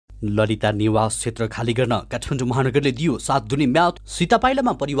ललिता निवास क्षेत्र खाली गर्न काठमाडौँ महानगरले दियो 7 दिने म्याद।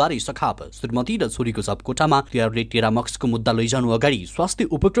 सीतापाइलामा परिवारै सखाप, श्रीमती र छोरीको सबकोठामा क्लियरले टेरामक्सको मुद्दा लैजानु अगाडि स्वास्थ्य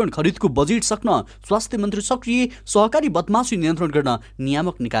उपकरण खरिदको बजेट सक्न स्वास्थ्य मन्त्री सक्रिय, सहकारी बदमासी नियन्त्रण गर्न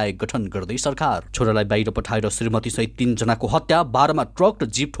नियामक निकाय गठन गर्दै सरकार। छोरालाई बाहिर पठाएर श्रीमती सहित 3 जनाको हत्या, 12 मा ट्रक र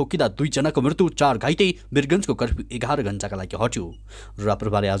जीप ठोकिँदा 2 जनाको मृत्यु, 4 घाइते। वीरगञ्जको कर्फ्यू 11 घण्टाका लागि हट्यो।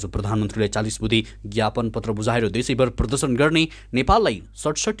 राप्रपाले आज प्रधानमन्त्रीलाई 40 बुँदे ज्ञापन पत्र बुझाएर देशैभर प्रदर्शन गर्ने, नेपाललाई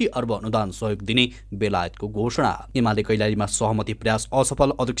 67 अर्ब अनुदान सहयोग दिने बेलायतको घोषणा। एमाले कैलालीमा सहमति प्रयास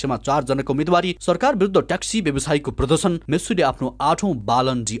असफल, अध्यक्षमा 4 जनाको उम्मेदवारी। सरकार विरुद्ध ट्याक्सी व्यवसायीको प्रदर्शन, मेस्सीले आफ्नो 8औं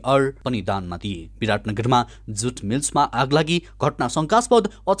बालन डीआर पनि दानमा दिए। विराटनगरमा जुट मिल्समा आगलागी, घटना शंकास्पद।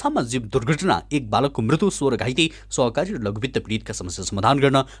 अछाममा जीव दुर्घटना, 1 बालकको मृत्यु, 16 घाइते। सहकारी र लघुवित्त पीडितका समस्या समाधान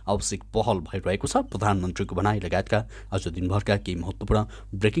गर्न आवश्यक पहल भइरहेको छ, प्रधानमन्त्रीको भनाइ लगायतका आज दिनभरका केही महत्त्वपूर्ण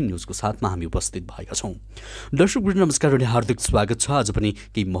ब्रेकिङ न्युजको साथमा हामी उपस्थित भएका छौं। दर्शकवृन्द नमस्कार अनि हार्दिक स्वागत छ। आज पनि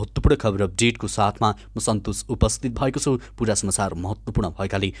केही महत्त्वपूर्ण खबर अपडेटको साथमा म सन्तोष उपस्थित भएको छु। पूरा समाचार महत्त्वपूर्ण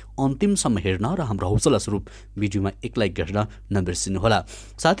भएकाले अन्तिमसम्म हेर्न र हाम्रो हौसला स्वरूप भिडियोमा एक लाइक गर्न नबिर्सिनुहोला।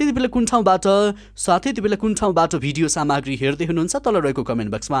 साथै तिमीले कुन ठाउँबाट भिडियो सामग्री हेर्दै हुनुहुन्छ तल रहेको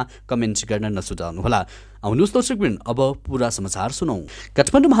कमेन्ट बक्समा कमेन्ट गर्न नसुर्ताउनुहोला। आउनुहोस् दर्शकवृन्द, अब पूरा समाचार सुनौ।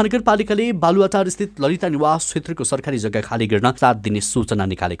 काठमाडौँ महानगरपालिकाले बालुवाटार स्थित ललिता निवास क्षेत्रको सरकारी जग्गा खाली गर्न 7 दिने सूचना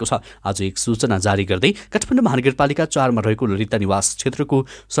निकालेको छ। आज एक सूचना जारी गर्दै काठमाडौँ महानगरपालिका 4 मा रहेको ललिता निवास क्षेत्रको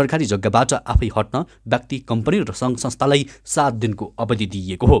सरकारी जग्गाबाट आफै हट्न व्यक्ति, कम्पनी र सङ्घ संस्थालाई 7 दिनको अवधि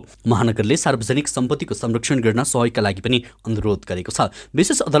दिइएको हो। महानगरले सार्वजनिक सम्पत्तिको संरक्षण गर्न सहयोगका लागि पनि अनुरोध गरेको छ।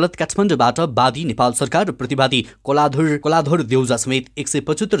 विशेष अदालत काठमाडौँबाट वादी नेपाल सरकार र प्रतिवादी कोलाधर देउजा समेत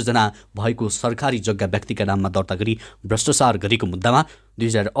 175 जना भएको सरकारी जग्गा व्यक्तिका नाममा दर्ता गरी भ्रष्टाचार गरेको मुद्दामा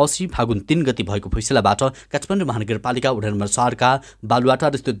 2080 फागुन 3 गति भएको फैसलाबाट काठमाडौँ महानगरपालिका वडा नम्बर 4 का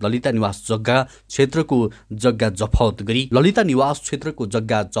बालुवाटार स्थित ललिता निवास क्षेत्रको जग्गा जफत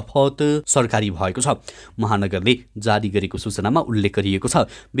सरकारी भएको छ। महानगरले जारी गरेको सूचनामा उल्लेख गरिएको छ।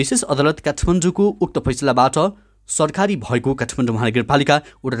 विशेष अदालत काठमाडौँको उक्त फैसलाबाट सरकारी भएको काठमाडौँ महानगरपालिका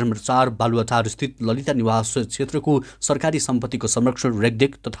वडा नम्बर 4 बालुवाटार स्थित ललिता निवास क्षेत्रको सरकारी सम्पत्तिको संरक्षण,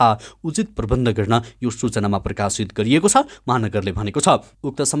 रेखदेख तथा उचित प्रबन्ध गर्न यो सूचनामा प्रकाशित गरिएको छ। महानगरले भनेको छ,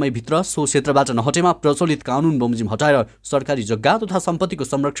 उक्त समयभित्र सो क्षेत्रबाट नहटेमा प्रचलित कानुन बमोजिम हटाएर सरकारी जग्गा तथा सम्पत्तिको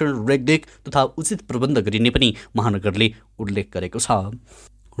संरक्षण, रेखदेख तथा उचित प्रबन्ध गरिने पनि महानगरले उल्लेख गरेको छ।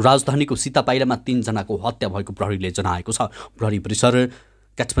 राजधानीको सीतापाइलामा 3 जनाको हत्या भएको प्रहरीले जनाएको छ। प्रहरी परिसर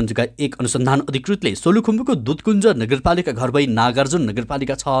काठमाडौँका एक अनुसन्धान अधिकृतले सोलुखुम्बुको दुधकुञ्ज नगरपालिका घर भई नागार्जुन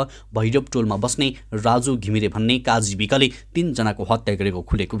नगरपालिका 6 भैरव टोलमा बस्ने राजु घिमिरे भन्ने काजी विकले 3 जनाको हत्या गरेको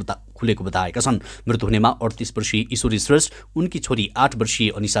खुलेको बताएका छन्। मृत्यु हुनेमा 38 वर्षीय ईश्वरी श्रेष्ठ, उनकी छोरी 8 वर्षीय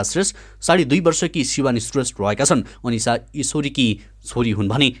अनिसा श्रेष्ठ, 2.5 वर्षकी शिवानी श्रेष्ठ रहेका छन्। अनिसा ईश्वरीकी छोरी हुन्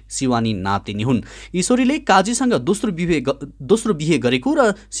भने शिवानी नातिनी हुन्। ईश्वरीले काजीसँग दोस्रो बिहे गरेको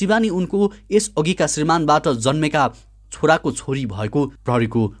र शिवानी उनको यस अघिका श्रीमानबाट जन्मेका छोराको छोरी भएको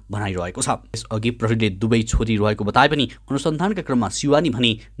प्रहरीको भनाइरहेको छ। यसअघि प्रहरीले दुवै छोरी रहेको बताए पनि अनुसन्धानका क्रममा शिवानी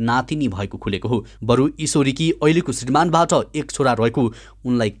भने नातिनी भएको खुलेको हो। बरु ईश्वरीकी अहिलेको श्रीमानबाट एक छोरा रहेको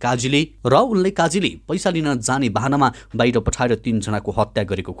उनलाई काजीले पैसा लिन जाने बहानामा बाहिर पठाएर 3 जनाको हत्या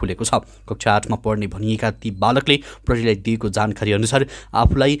गरेको खुलेको छ। कक्षा 8 मा पढ्ने भनिएका ती बालकले प्रहरीलाई दिएको जानकारी अनुसार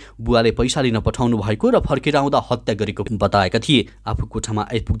आफूलाई बुवाले पैसा लिन पठाउनु भएको र फर्केर आउँदा हत्या गरेको बताएका थिए। आफू कोठामा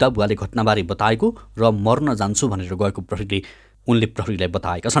आइपुग्दा बुवाले घटनाबारे बताएको र मर्न जान्छु भनेर गएको उनले प्रहरीलाई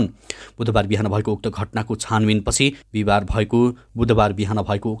बताएका छन्। बुधबार बिहान भएको उक्त घटनाको छानबिनपछि बुधबार बिहान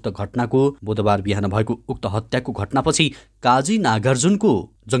भएको उक्त हत्याको घटनापछि काजी नागार्जुनको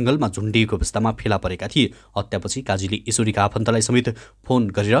जंगलमा झुन्डिएको अवस्थामा फेला परेका थिए। हत्यापछि काजीले ईश्वरीका आफन्तलाई समेत फोन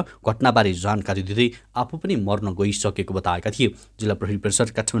गरेर घटनाबारे जानकारी दिँदै आफू पनि मर्न गइसकेको बताएका थिए। जिल्ला प्रहरी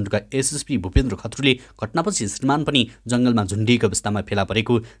परिसर काठमाडौँका एसएसपी भूपेन्द्र खत्रीले घटनापछि श्रीमान पनि जंगलमा झुन्डिएको अवस्थामा फेला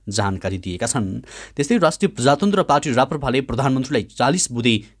परेको जानकारी दिएका छन्। त्यस्तै राष्ट्रिय प्रजातन्त्र पार्टी राप्रपाले प्रधानमन्त्रीलाई 40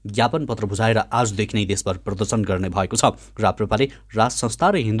 बुँदे ज्ञापन पत्र बुझाएर आजदेखि नै देशभर प्रदर्शन गर्ने भएको छ। राप्रपाले राज संस्था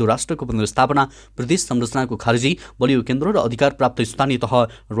र हिन्दू राष्ट्रको पुनर्स्थापना, प्रदेश संरचनाको खारेजी, बलियो केन्द्र र अधिकार प्राप्त स्थानीय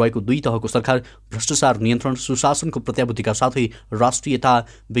तह रहेको 2 तहको सरकार, भ्रष्टाचार नियन्त्रण, सुशासनको प्रत्याभूतिका साथै राष्ट्रियता,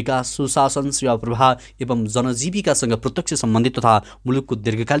 विकास, सुशासन, सेवा प्रवाह एवं जनजीविकासँग प्रत्यक्ष सम्बन्धित तथा मुलुकको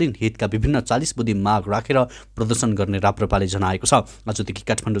दीर्घकालीन हितका विभिन्न 40 बुँदे माग राखेर प्रदर्शन गर्ने राप्रपाले जनाएको छ। आजदेखि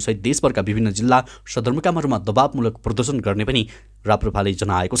काठमाडौँ सहित देशभरका विभिन्न जिल्ला सदरमुकामहरूमा दबावमूलक प्रदर्शन गर्ने पनि राप्रपाले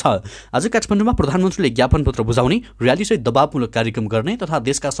जनाएको छ। आज काठमाडौँमा प्रधानमन्त्रीले ज्ञापन पत्र बुझाउने, र्याली सहित दबावमूलक कार्यक्रम गर्ने तथा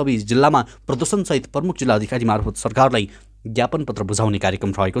देशका सबै जिल्लामा प्रदर्शन सहित प्रमुख जिल्ला अधिकारी मार्फत सरकारलाई ज्ञापन पत्र बुझाउने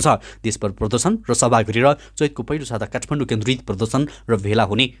कार्यक्रम रहेको छ। देशभर प्रदर्शन र सभा गरेर चैतको पहिलो साता काठमाडौँ केन्द्रित प्रदर्शन र भेला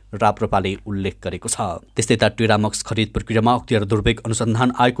हुने राप्रपाले उल्लेख गरेको छ। त्यस्तै यता टेरामक्स खरिद प्रक्रियामा अख्तियार दुर्व्यय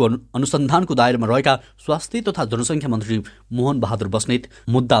अनुसन्धान आयोगको अनुसन्धानको दायरामा रहेका स्वास्थ्य तथा जनसङ्ख्या मन्त्री मोहन बहादुर बस्नेत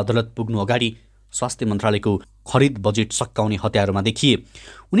मुद्दा अदालत पुग्नु अगाडि स्वास्थ्य मन्त्रालयको खरिद बजेट सकाउने हतियारमा देखिए।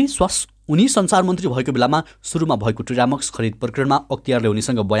 उनी सञ्चार मन्त्री भएको बेलामा सुरुमा भएको टेरामक्स खरिद प्रक्रियामा अख्तियारले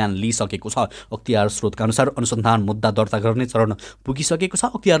उनीसँग बयान लिइसकेको छ। अख्तियार स्रोतका अनुसार अनुसन्धान मुद्दा दर्ता गर्ने चरण पुगिसकेको छ।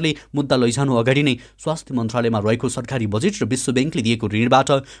 अख्तियारले मुद्दा लैजानु अगाडि नै स्वास्थ्य मन्त्रालयमा रहेको सरकारी बजेट र विश्व ब्याङ्कले दिएको ऋणबाट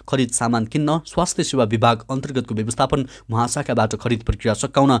खरिद सामान किन्न स्वास्थ्य सेवा विभाग अन्तर्गतको व्यवस्थापन महाशाखाबाट खरिद प्रक्रिया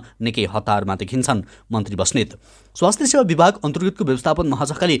सकाउन निकै हतारमा देखिन्छन्। मन्त्री बस्नेत स्वास्थ्य सेवा विभाग अन्तर्गतको व्यवस्थापन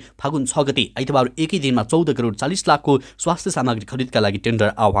महाशाखाले फागुन 6 गते आइतबार एकै दिनमा 14 करोड 40 लाखको स्वास्थ्य सामग्री खरिदका लागि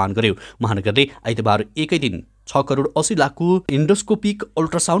टेन्डर आह्वान गर्यो। महानगरले आइतबार एकै दिन 6 करोड 80 लाखको इन्डोस्कोपिक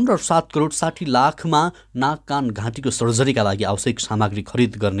अल्ट्रासाउन्ड र 7 करोड 60 लाखमा नाक कान घाँटीको सर्जरीका लागि आवश्यक सामग्री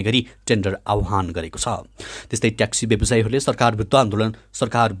खरिद गर्ने गरी टेन्डर आह्वान गरेको छ। त्यस्तै ट्याक्सी व्यवसायीहरूले सरकार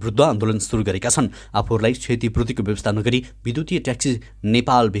विरुद्ध आन्दोलन सुरु गरेका छन्। आफूहरूलाई क्षतिपूर्तिको व्यवस्था नगरी विद्युतीय ट्याक्सी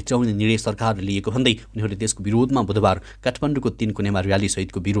नेपाल भित्राउने निर्णय सरकारले लिएको भन्दै उनीहरूले त्यसको विरोधमा बुधबार काठमाडौँको 3 कुनेमा र्याली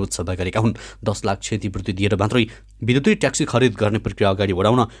सहितको विरोध सभा गरेका हुन्। 10 लाख क्षतिपूर्ति दिएर मात्रै विद्युतीय ट्याक्सी खरिद गर्ने प्रक्रिया अगाडि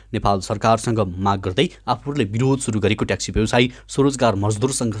बढाउन नेपाल सरकारसँग माग गर्दै आफूहरूले विरोध सुरु गरेको ट्याक्सी व्यवसायी स्वरोजगार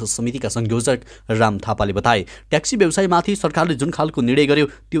मजदुर संघ समितिका संयोजक राम थापाले बताए। ट्याक्सी व्यवसायमाथि सरकारले जुन खालको निर्णय गर्यो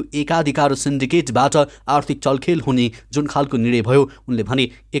त्यो एकाधिकार सिन्डिकेटबाट आर्थिक चलखेल हुने जुन खालको निर्णय भयो। उनले भने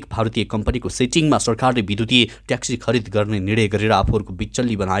एक भारतीय कम्पनीको सेटिङमा सरकारले विद्युतीय ट्याक्सी खरिद गर्ने निर्णय गरेर आफूहरूको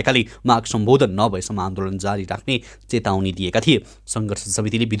बिचल्ली बनाएकाले माग सम्बोधन नभएसम्म आन्दोलन जारी राख्ने चेतावनी दिएका थिए। सङ्घर्ष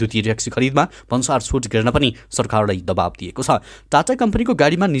समितिले विद्युतीय ट्याक्सी खरिदमा भन्सार छुट गर्न पनि सरकारलाई दबाब दिएको छ। टाटा कम्पनीको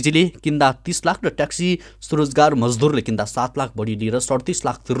गाडीमा निजीले किन्दा 30 लाख र ट्याक्सी स्वरोजगार मजदुरले किन्दा 7 लाख बढी लिएर 37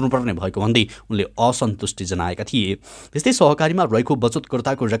 लाख तिर्नुपर्ने भएको भन्दै उनले असन्तुष्टि जनाएका थिए। त्यस्तै सहकारीमा रहेको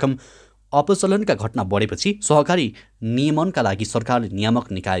बचतकर्ताको रकम अपचलनका घटना बढेपछि सहकारी नियमनका लागि सरकारले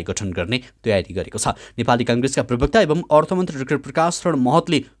नियामक निकाय गठन गर्ने तयारी गरेको छ। नेपाली काङ्ग्रेसका प्रवक्ता एवं अर्थमन्त्री डाक्टर प्रकाश शरण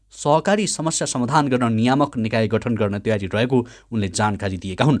महतले सहकारी समस्या समाधान गर्न नियामक निकाय गठन गर्न तयारी रहेको उनले जानकारी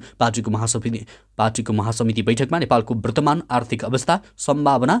दिएका हुन्। पार्टीको महासमिति बैठकमा नेपालको वर्तमान आर्थिक अवस्था,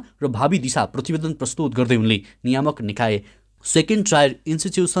 सम्भावना र भावी दिशा प्रतिवेदन प्रस्तुत गर्दै उनले नियामक निकाय सेकेन्ड टायर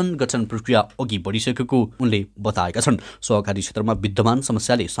इन्स्टिट्युसन गठन प्रक्रिया अघि बढिसकेको उनले बताएका छन्। सहकारी क्षेत्रमा विद्यमान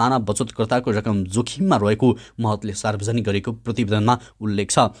समस्याले साना बचतकर्ताको रकम जोखिममा रहेको महतले सार्वजनिक गरेको प्रतिवेदनमा उल्लेख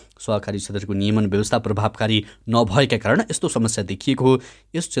छ। सहकारी क्षेत्रको नियमन व्यवस्था प्रभावकारी नभएका कारण यस्तो समस्या देखिएको हो।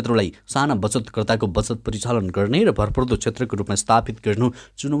 यस क्षेत्रलाई साना बचतकर्ताको बचत परिचालन गर्ने र भरपर्दो क्षेत्रको रूपमा स्थापित गर्नु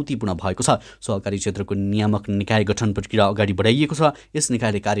चुनौतीपूर्ण भएको छ। सहकारी क्षेत्रको नियामक निकाय गठन प्रक्रिया अगाडि बढाइएको छ। यस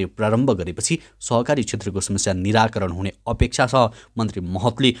निकायले कार्य प्रारम्भ गरेपछि सहकारी क्षेत्रको समस्या निराकरण हुने अपेक्षा छ, मन्त्री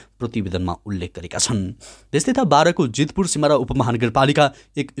महतले प्रतिवेदनमा उल्लेख गरेका छन्। त्यस्तै त बाराको जितपुर सिमरा उपमहानगरपालिका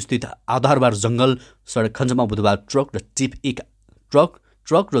 1 स्थित आधारबार जङ्गल सडक खण्डमा बुधबार ट्रक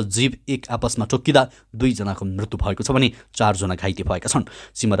र जीप एक आपसमा ठोक्किँदा 2 जनाको मृत्यु भएको छ भने 4 जना घाइते भएका छन्।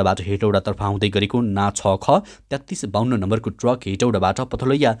 सिमराबाट हेटौडातर्फ आउँदै गरेको ना 6 ख 3352 नम्बरको ट्रक हेटौडाबाट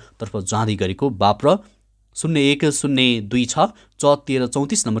पथलैयातर्फ जाँदै गरेको बाप्र 01026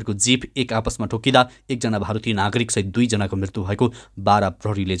 1334 नम्बरको जीप एक आपसमा ठोक्किँदा 1 जना भारतीय नागरिक सहित 2 जनाको मृत्यु भएको बारा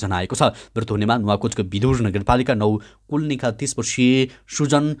प्रहरीले जनाएको छ। मृत्यु हुनेमा नुवाकोटको विदुर नगरपालिका 9 कुलनीका 30 वर्षीय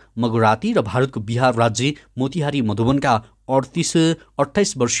सुजन मगुराती र भारतको बिहार राज्य मोतिहारी मधुबनका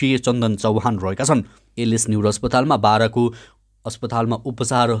 28 वर्षीय चन्दन चौहान रहेका छन्। एलएस न्युरो अस्पतालमा बाराको अस्पतालमा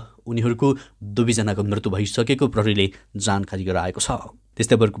उपचार उनीहरूको 2 जनाको मृत्यु भइसकेको प्रहरीले जानकारी गराएको छ।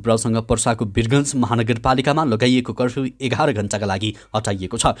 त्यस्तै प्रसङ्ग पर्साको वीरगञ्ज महानगरपालिकामा लगाइएको कर्फ्यू 11 घण्टाका लागि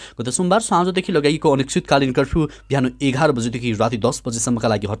हटाइएको छ। गत सोमबार साँझदेखि लगाइएको अनिश्चितकालीन कर्फ्यू बिहान 11 बजेदेखि राति 10 बजेसम्मका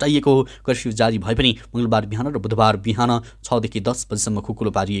लागि हटाइएको हो। कर्फ्यू जारी भए पनि मङ्गलबार बिहान र बुधबार बिहान 6 देखि 10 बजेसम्म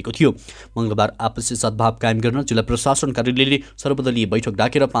खुकुलो पारिएको थियो। मङ्गलबार आपसी सद्भाव कायम गर्न जिल्ला प्रशासन कार्यालयले सर्वदलीय बैठक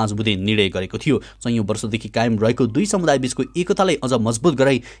डाकेर 5 बुँदे निर्णय गरेको थियो। कैयौं वर्षदेखि कायम रहेको 2 समुदायबीचको एकतालाई अझ मजबुत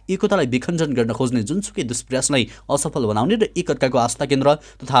गराई एकतालाई विखण्डन गर्न खोज्ने जुनसुकै दुष्प्रयासलाई असफल बनाउने र एकअर्काको आस्था केन्द्र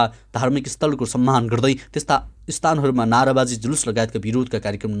तथा धार्मिक स्थलको सम्मान गर्दै त्यस्ता स्थानहरूमा नाराबाजी जुलुस लगायतका विरोधका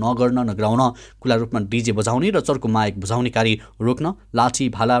कार्यक्रम नगराउन, खुला रूपमा डीजे बजाउने र चर्को माइक बजाउने कार्य रोक्न, लाठी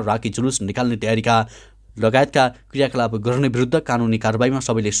भाला राखी जुलुस निकाल्ने तयारीका लगायतका क्रियाकलाप गर्ने विरुद्ध कानुनी कारबाहीमा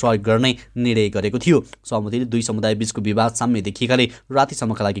सबैले सहयोग गर्ने निर्णय गरेको थियो। सहमतिले 2 समुदायबीचको विवाद साम्य देखिएकाले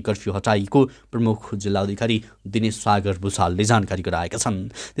रातिसम्मका लागि कर्फ्यू हटाइएको प्रमुख जिल्ला अधिकारी दिनेश सागर भुसालले जानकारी गराएका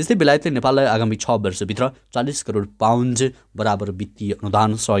छन्। त्यस्तै बेलायतले नेपाललाई आगामी 6 वर्षभित्र 40 करोड पाउन्ड बराबर वित्तीय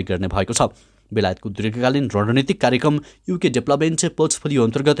अनुदान सहयोग गर्ने भएको छ। बेलायतको दीर्घकालीन रणनीतिक कार्यक्रम युके डेभलपमेन्ट पोर्टफोलियो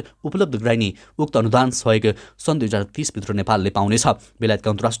अन्तर्गत उपलब्ध गराइने उक्त अनुदान सहयोग सन् 2030 भित्र नेपालले पाउनेछ।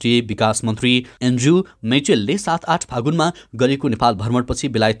 बेलायतका अन्तर्राष्ट्रिय विकास मन्त्री एन्ड्रु मेचेलले 7-8 फागुनमा गरेको नेपाल भ्रमणपछि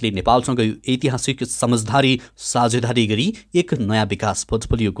बेलायतले नेपालसँग ऐतिहासिक समझदारी साझेदारी गरी एक नयाँ विकास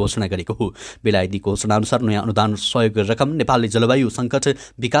पोर्टफोलियो घोषणा गरेको हो। बेलायती घोषणाअनुसार नयाँ अनुदान सहयोग रकम नेपालले जलवायु सङ्कट,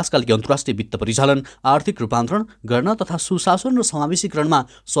 विकासकालकी अन्तर्राष्ट्रिय वित्त परिचालन, आर्थिक रूपान्तरण गर्न तथा सुशासन र समावेशीकरणमा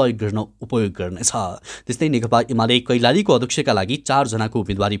सहयोग गर्न उपयोग गर्नेछ। त्यस्तै नेकपा एमाले कैलालीको अध्यक्षका लागि 4 जनाको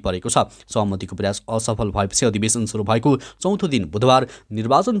उम्मेदवारी परेको छ। सहमतिको प्रयास असफल भएपछि अधिवेशन सुरु भएको चौथो दिन बुधबार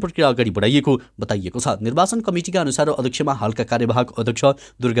निर्वाचन प्रक्रिया अगाडि बढाइएको बताइएको छ। निर्वाचन कमिटिका अनुसार अध्यक्षमा हालका कार्यवाहक अध्यक्ष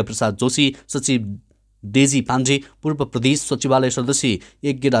दुर्गाप्रसाद जोशी, सचिव डेजी पाण्डे, पूर्व प्रदेश सचिवालय सदस्य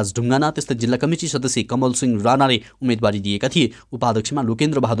यज्ञराज ढुङ्गाना, त्यस्तै जिल्ला कमिटी सदस्य कमल सिंह राणाले उम्मेदवारी दिएका थिए। उपाध्यक्षमा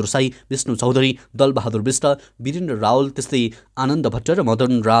लोकेन्द्र बहादुर साई, विष्णु चौधरी, दलबहादुर विष्ट, वीरेन्द्र रावल, त्यस्तै आनन्द भट्ट र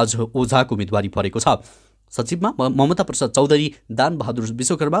मदन राज ओझाको उम्मेदवारी परेको छ। सचिवमा ममता प्रसाद चौधरी, दान बहादुर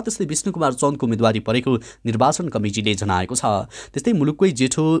विश्वकर्मा, त्यस्तै विष्णुकुमार चन्दको उम्मेदवारी परेको निर्वाचन कमिटीले जनाएको छ। त्यस्तै मुलुककै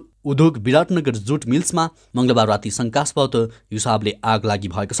जेठो उद्योग विराटनगर जुट मिल्समा मङ्गलबार राति शङ्कास्पद हिसाबले आग लागि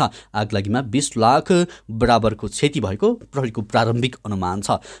भएको छ। आगलागीमा 20 लाख बराबरको क्षति भएको प्रहरीको प्रारम्भिक अनुमान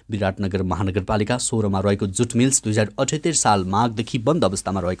छ। विराटनगर महानगरपालिका 16 मा रहेको जुट मिल्स 2078 साल माघदेखि बन्द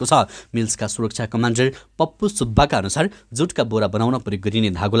अवस्थामा रहेको छ। मिल्सका सुरक्षा कमान्डर पप्पु सुब्बाका अनुसार जुटका बोरा बनाउन प्रयोग गरिने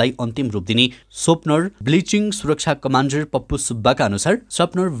धागोलाई अन्तिम रूप दिने स्वप्नर ब्लिचिङ सुरक्षा कमान्डर पप्पु सुब्बाका अनुसार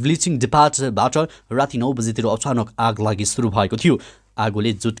स्वप्नर ब्लिचिङ डिपार्टबाट राति 9 बजेतिर अचानक आग लागि सुरु भएको थियो।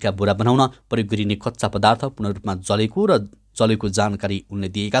 आगोले जुटका बोरा बनाउन प्रयोग गरिने कच्चा पदार्थ पूर्ण रूपमा जलेको जानकारी उनले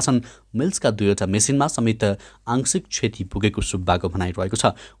दिएका छन्। मिल्सका 2वटा मेसिनमा समेत आंशिक क्षति पुगेको सुब्बाको भनाइरहेको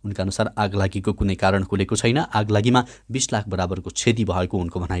छ। उनका अनुसार आगलागीको कुनै कारण खुलेको छैन। आगलागीमा 20 लाख बराबरको क्षति भएको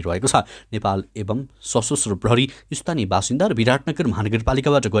उनको भनाइरहेको छ। नेपाल एवं सशस्त्र प्रहरी, स्थानीय बासिन्दा र विराटनगर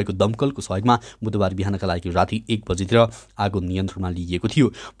महानगरपालिकाबाट गएको दमकलको सहयोगमा बुधबार बिहानका लागि राति 1 बजेतिर आगो नियन्त्रणमा लिइएको थियो।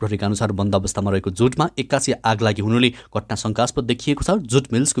 प्रहरीका अनुसार बन्द अवस्थामा रहेको जुटमा एक्कासी आगलागी हुनुले घटना शङ्कास्पद देखिएको छ।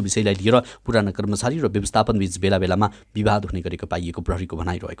 जुट मिल्सको विषयलाई लिएर पुराना कर्मचारी र व्यवस्थापन बीच बेला बेलामा विवाद हुने गरेको पाइएको प्रहरीको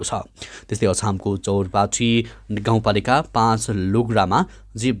भनाइरहेको छ। त्यस्तै अछामको चौरपाटी गाउँपालिका 5 लुग्रामा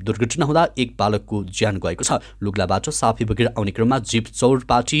जीप दुर्घटना हुँदा एक बालकको ज्यान गएको छ। लुग्राबाट साफी बगेर आउने क्रममा जीप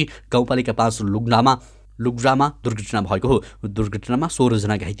चौरपाटी गाउँपालिका 5 लुग्रामा दुर्घटना भएको हो। दुर्घटनामा 16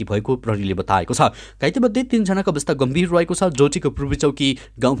 जना घाइते भएको प्रहरीले बताएको छ। घाइतेमध्ये 3 जनाको अवस्था गम्भीर रहेको छ। जोटीको पूर्वी चौकी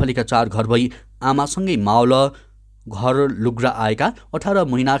गाउँपालिका 4 घर भई आमासँगै मावल घर लुग्रा आएका 18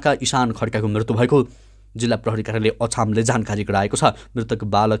 महिनाका ईशान खड्काको मृत्यु भएको जिल्ला प्रहरी कार्यालय अछामले जानकारी गराएको छ। मृतक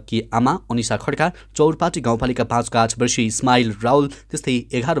बालककी आमा अनिसा खड्का, चौरपाटी गाउँपालिका 5 का 8 वर्षीय इस्माइल राउल, त्यस्तै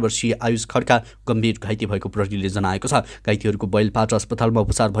 11 वर्षीय आयुष खड्का गम्भीर घाइते भएको प्रहरीले जनाएको छ। घाइतेहरूको बैलपाटा अस्पतालमा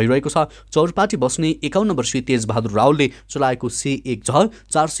उपचार भइरहेको छ। चौरपाटी बस्ने 51 वर्षीय तेजबहादुर रावलले चलाएको C1 जह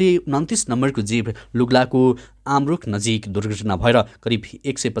 429 नम्बरको जीप लुग्लाको आमरुख नजिक दुर्घटना भएर करिब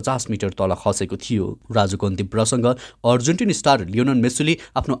 150 मिटर तल खसेको थियो। राजुको अन्तिम प्रसङ्ग अर्जेन्टिन स्टार लियोनल मेस्सीले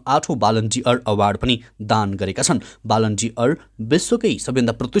आफ्नो 8औं बालन डी'अर अवार्ड पनि दान गरेका छन्। बालन डी'अर विश्वकै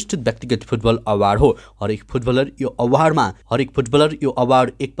सबैभन्दा प्रतिष्ठित व्यक्तिगत फुटबल अवार्ड हो। हरेक फुटबलर यो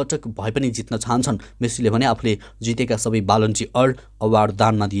अवार्ड एकपटक भए पनि जित्न चाहन्छन्। मेस्सीले भने आफूले जितेका सबै बालन डी'अर अवार्ड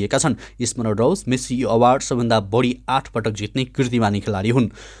दानमा दिएका छन्। स्मरण रहोस्, मेस्सी यो अवार्ड सबैभन्दा बढी 8 पटक जित्ने कीर्तिमानी खेलाडी हुन्।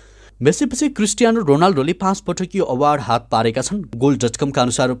 मेस्सीपछि क्रिस्टियानो रोनाल्डोले 5 पटक यो अवार्ड हात पारेका छन्। गोल.com का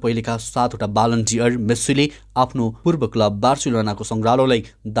अनुसार पहिलेका 7वटा बालन डी'अर मेस्सीले आफ्नो पूर्व क्लब बार्सिलोनाको संग्रहालयलाई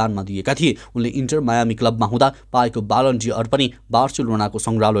दानमा दिएका थिए। उनले इन्टर मायामी क्लबमा हुँदा पाएको बालन डी'अर पनि बार्सिलोनाको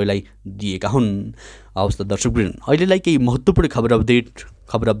संग्रहालयलाई दिएका हुन्। अवस्था दर्शकवृन्द, अहिलेलाई केही महत्त्वपूर्ण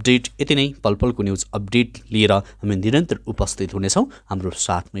खबर अपडेट यति नै। पलपलको न्युज अपडेट लिएर हामी निरन्तर उपस्थित हुनेछौँ। हाम्रो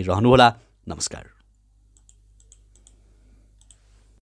साथमै रहनुहोला। नमस्कार।